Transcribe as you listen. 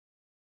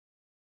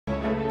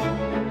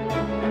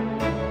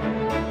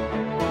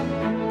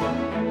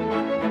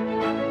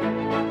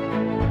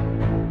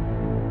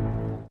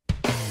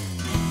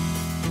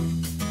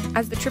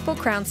As the Triple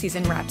Crown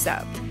season wraps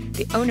up,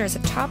 the owners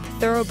of top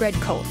thoroughbred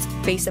colts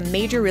face a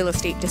major real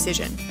estate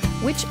decision.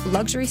 Which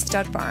luxury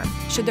stud farm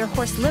should their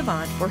horse live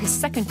on for his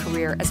second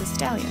career as a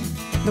stallion?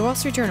 The Wall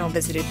Street Journal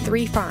visited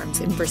 3 farms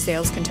in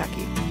Versailles,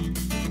 Kentucky.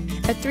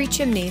 At Three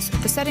Chimneys,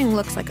 the setting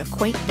looks like a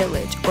quaint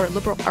village or a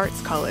liberal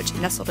arts college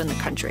nestled in the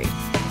country.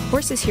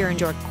 Horses here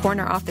enjoy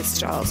corner office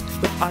stalls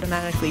with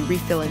automatically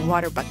refilling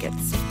water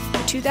buckets.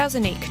 The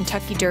 2008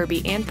 Kentucky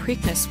Derby and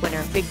Preakness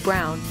winner Big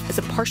Brown has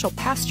a partial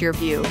pasture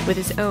view with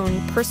his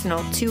own personal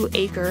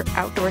 2-acre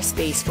outdoor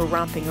space for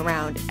romping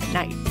around at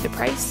night. The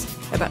price?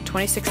 About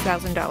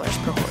 $26,000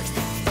 per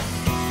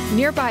horse.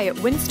 Nearby at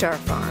Windstar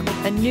Farm,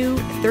 a new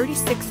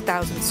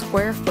 36,000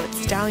 square foot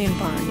stallion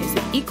barn is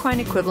the equine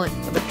equivalent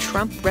of a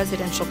Trump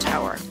residential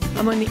tower.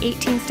 Among the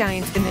 18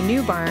 stallions in the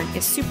new barn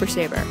is Super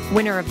Saver,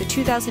 winner of the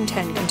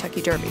 2010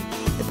 Kentucky Derby.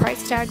 The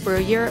price tag for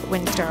a year at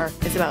Windstar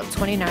is about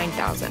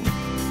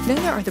 $29,000. Then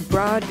there are the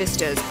broad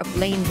vistas of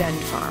Lane Bend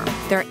Farm.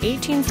 There are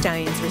 18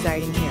 stallions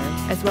residing here,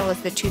 as well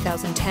as the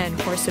 2010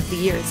 Horse of the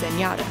Year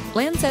Zenyatta.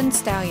 Land's End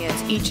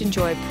stallions each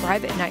enjoy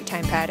private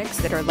nighttime paddocks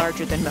that are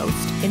larger than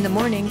most. In the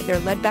morning, they're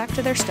led back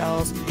to their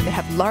stalls that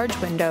have large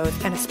windows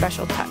and a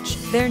special touch.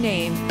 Their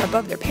name,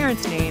 above their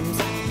parents' names,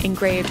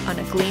 engraved on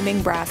a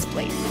gleaming brass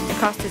plate. The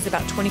cost is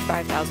about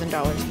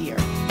 $25,000 a year.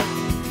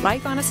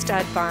 Life on a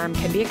stud farm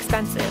can be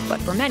expensive, but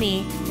for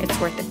many,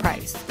 it's worth the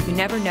price. You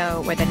never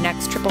know where the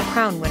next Triple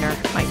Crown winner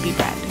might be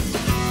bred.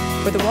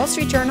 For the Wall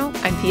Street Journal,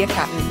 I'm Pia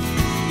Catton.